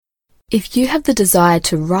If you have the desire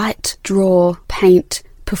to write, draw, paint,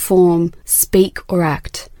 perform, speak, or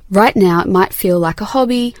act, right now it might feel like a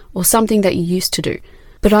hobby or something that you used to do,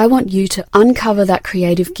 but I want you to uncover that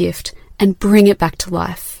creative gift and bring it back to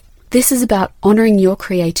life. This is about honoring your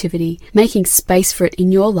creativity, making space for it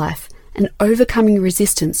in your life, and overcoming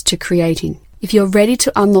resistance to creating. If you're ready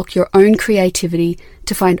to unlock your own creativity,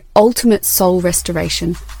 to find ultimate soul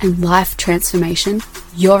restoration and life transformation,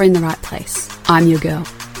 you're in the right place. I'm your girl.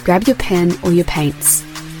 Grab your pen or your paints.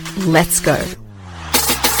 Let's go.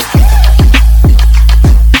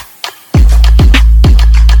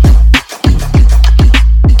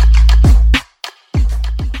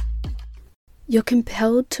 You're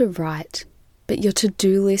compelled to write, but your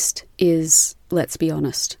to-do list is, let's be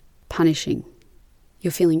honest, punishing. You're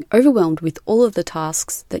feeling overwhelmed with all of the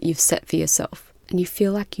tasks that you've set for yourself, and you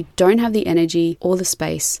feel like you don't have the energy or the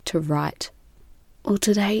space to write. Well,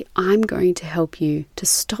 today I'm going to help you to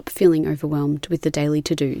stop feeling overwhelmed with the daily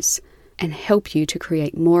to-dos and help you to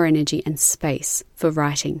create more energy and space for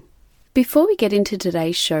writing. Before we get into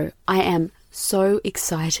today's show, I am so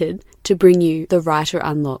excited to bring you the Writer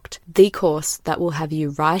Unlocked, the course that will have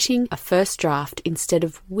you writing a first draft instead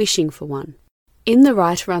of wishing for one. In the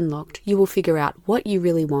Writer Unlocked, you will figure out what you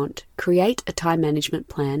really want, create a time management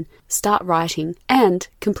plan, start writing, and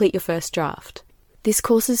complete your first draft. This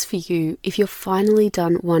course is for you if you're finally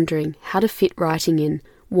done wondering how to fit writing in,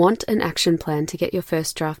 want an action plan to get your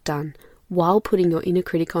first draft done, while putting your inner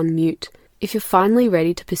critic on mute. If you're finally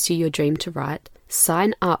ready to pursue your dream to write,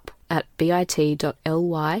 sign up at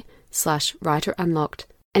bit.ly/writerunlocked.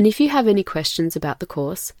 And if you have any questions about the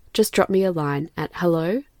course, just drop me a line at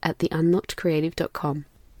hello@theunlockedcreative.com.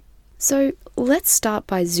 So let's start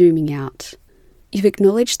by zooming out. You've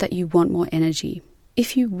acknowledged that you want more energy.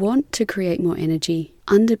 If you want to create more energy,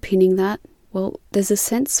 underpinning that, well, there's a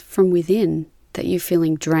sense from within that you're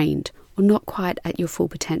feeling drained or not quite at your full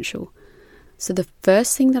potential. So the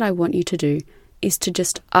first thing that I want you to do is to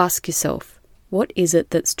just ask yourself, what is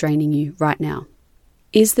it that's draining you right now?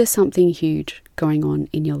 Is there something huge going on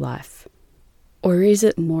in your life? Or is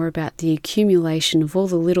it more about the accumulation of all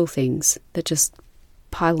the little things that just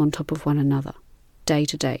pile on top of one another, day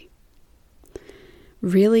to day?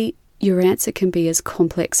 Really, your answer can be as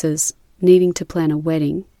complex as needing to plan a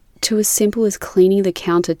wedding to as simple as cleaning the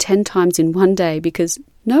counter 10 times in one day because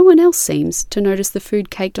no one else seems to notice the food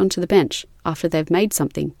caked onto the bench after they've made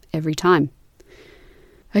something every time.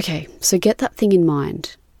 Okay, so get that thing in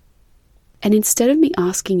mind. And instead of me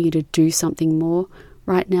asking you to do something more,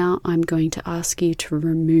 right now I'm going to ask you to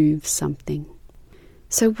remove something.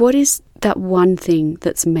 So what is that one thing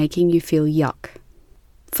that's making you feel yuck?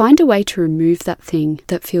 Find a way to remove that thing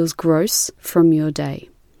that feels gross from your day.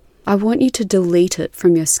 I want you to delete it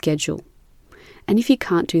from your schedule. And if you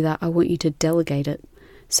can't do that, I want you to delegate it.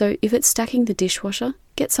 So if it's stacking the dishwasher,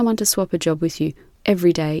 get someone to swap a job with you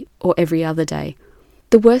every day or every other day.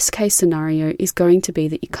 The worst case scenario is going to be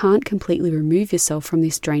that you can't completely remove yourself from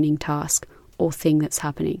this draining task or thing that's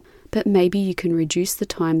happening, but maybe you can reduce the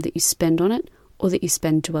time that you spend on it or that you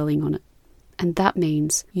spend dwelling on it. And that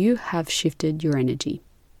means you have shifted your energy.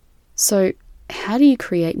 So how do you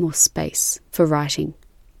create more space for writing?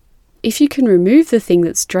 If you can remove the thing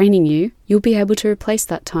that's draining you, you'll be able to replace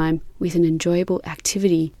that time with an enjoyable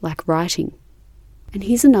activity like writing. And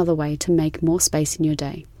here's another way to make more space in your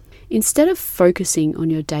day. Instead of focusing on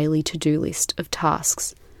your daily to-do list of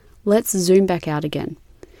tasks, let's zoom back out again.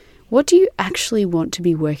 What do you actually want to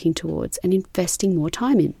be working towards and investing more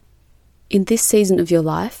time in? In this season of your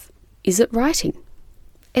life, is it writing,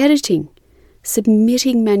 editing,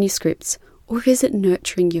 submitting manuscripts, or is it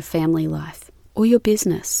nurturing your family life or your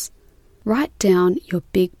business? Write down your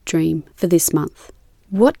big dream for this month.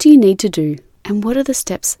 What do you need to do, and what are the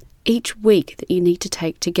steps each week that you need to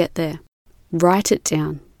take to get there? Write it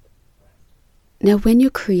down. Now, when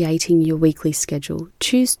you're creating your weekly schedule,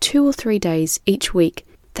 choose 2 or 3 days each week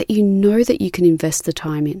that you know that you can invest the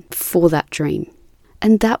time in for that dream.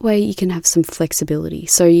 And that way you can have some flexibility,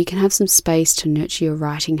 so you can have some space to nurture your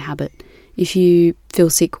writing habit. If you feel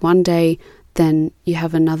sick one day, then you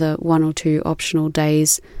have another 1 or 2 optional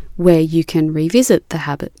days where you can revisit the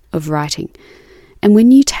habit of writing. And when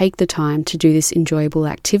you take the time to do this enjoyable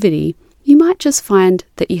activity, you might just find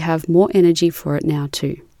that you have more energy for it now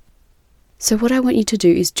too. So what I want you to do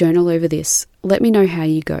is journal over this. Let me know how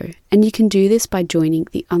you go. And you can do this by joining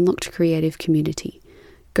the Unlocked Creative community.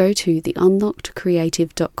 Go to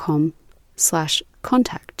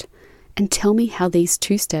theunlockedcreative.com/contact and tell me how these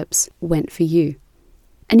 2 steps went for you.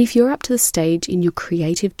 And if you're up to the stage in your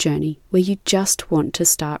creative journey where you just want to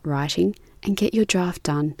start writing and get your draft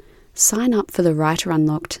done, sign up for the Writer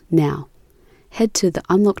Unlocked now. head to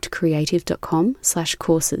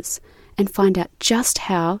theunlockedcreative.com/courses and find out just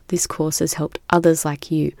how this course has helped others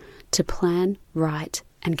like you to plan, write,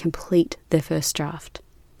 and complete their first draft.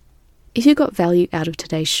 If you got value out of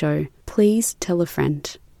today's show, please tell a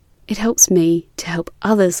friend. It helps me to help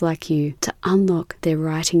others like you to unlock their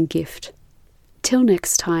writing gift. Till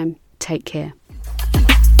next time, take care.